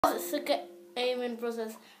It's the Gaming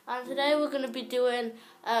Brothers, and today we're going to be doing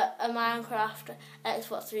a Minecraft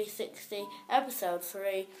Xbox 360 episode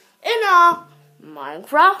 3 in our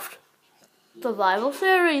Minecraft survival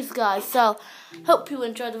series, guys. So, hope you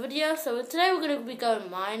enjoyed the video. So today we're going to be going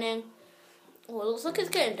mining. Oh, it looks like it's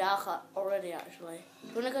getting dark already, actually.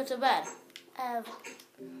 You want to go to bed?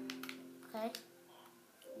 Okay.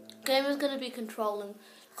 Gamer's going to be controlling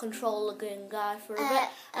game guy for a bit,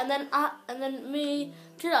 and then me,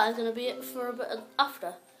 July, is gonna be it for a bit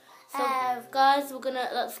after. So guys,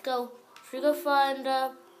 let's go. Should we go find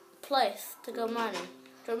a place to go mining?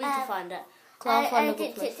 Do you want me to find it? I'll find a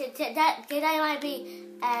good place. Today might be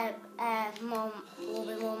a little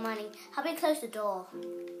bit more mining. How about close the door?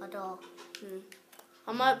 A door.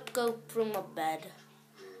 I might go bring my bed.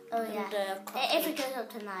 Oh yeah. If it goes up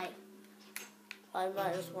tonight. I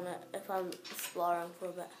might just want it if I'm exploring for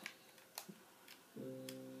a bit.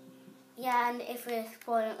 Yeah, and if we're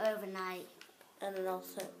exploring overnight. And then I'll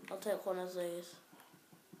take one of these.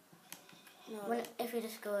 If we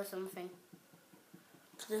just go or something.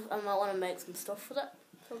 Because I might want to make some stuff for that.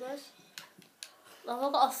 So guys, have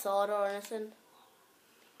I got a sword or anything?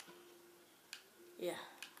 Yeah.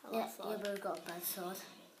 Yeah, but we've got a bad sword.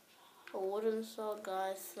 A wooden sword,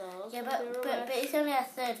 guys. So yeah, but it's only our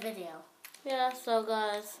third video. Yeah, so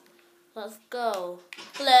guys, let's go.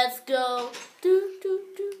 Let's go. Do do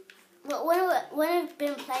do. Well, when we've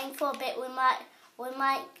been playing for a bit, we might go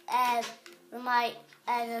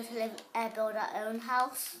to build our own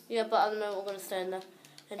house. Yeah, but at the moment we're gonna stay in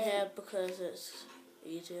here because it's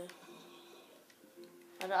easier.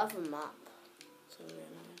 I don't have a map, so really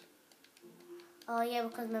annoying. Oh yeah,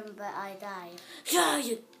 because remember I died. Yeah,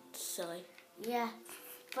 you silly. Yeah,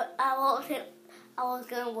 but I was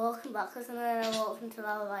going walking backwards and then I walked into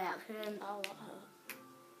lava by accident. Oh, what hurt?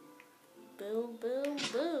 Boom, boom,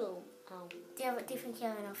 boom. Oh. Do you think you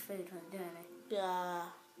have enough food when doing it? Yeah.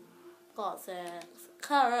 Got 6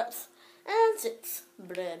 carrots and 6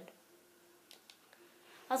 bread.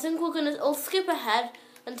 I think I'll skip ahead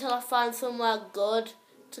until I find somewhere good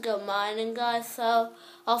to go mining, guys. So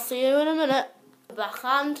I'll see you in a minute. Back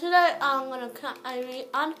on today, I'm gonna carry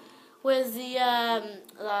on with the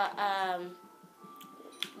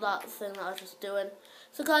that thing that I was just doing.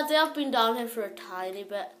 So guys, they have been down here for a tiny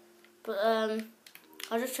bit, but I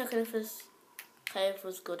was just checking if this cave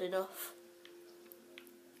was good enough.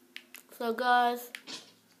 So guys,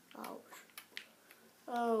 ouch.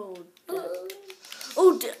 Oh dear.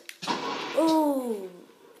 Oh dear. Oh,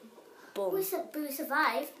 boom. We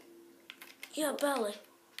survived. Yeah, barely.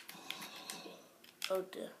 Oh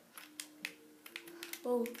dear.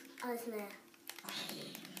 Oh. Oh, it's there.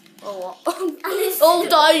 Oh what? I'll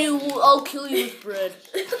die you, I'll kill you with bread.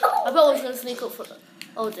 I bet one's gonna sneak up for it.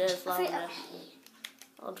 Oh dear, it's lava there.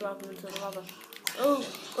 I'll drop him into the lava. Oh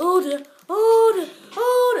dear, oh dear,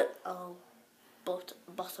 oh dear. Oh,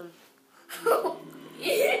 bottom.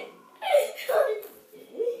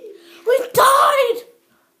 We died!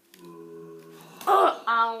 Oh,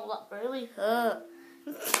 ow, that really hurt.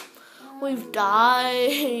 We've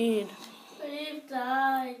died. We've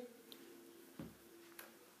died.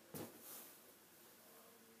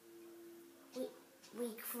 We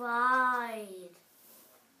cried.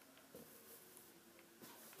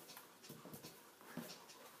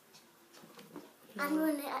 No.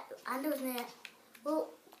 And it was near.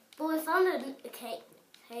 Well, we found a cave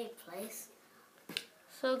place.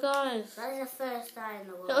 So guys, that is the first die in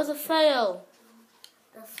the world. It was a fail.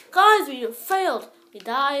 Guys, we failed. We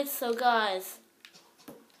died. So guys,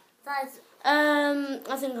 I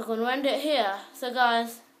think I'm gonna end it here. So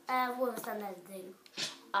guys, we'll stand there to do.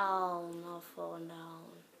 Oh no, I've fallen down.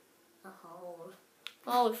 A hole.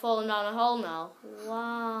 Oh, we've fallen down a hole now.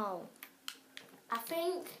 Wow. I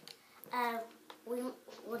think we'll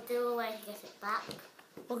do a way to get it back.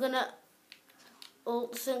 We're gonna.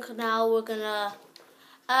 Now we're gonna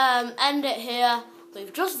end it here.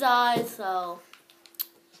 We've just died, so.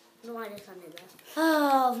 No, I just ended there.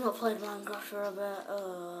 Oh, I've not played Minecraft for a bit.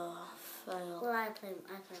 Oh, fail. Well, I play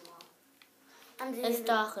more. And it's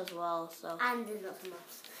dark as well, so. And there's lots of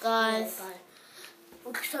mobs. Guys. Yeah,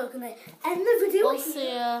 we're so gonna end the video. We'll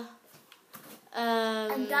see ya.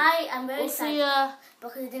 I'm very excited. See ya.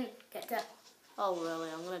 Because I didn't get to. Oh really?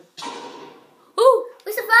 I'm gonna. Ooh!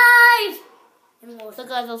 We survived. So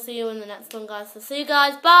guys, I'll see you in the next one, guys. So see you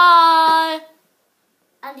guys. Bye.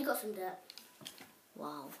 And you got some dirt.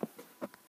 Wow.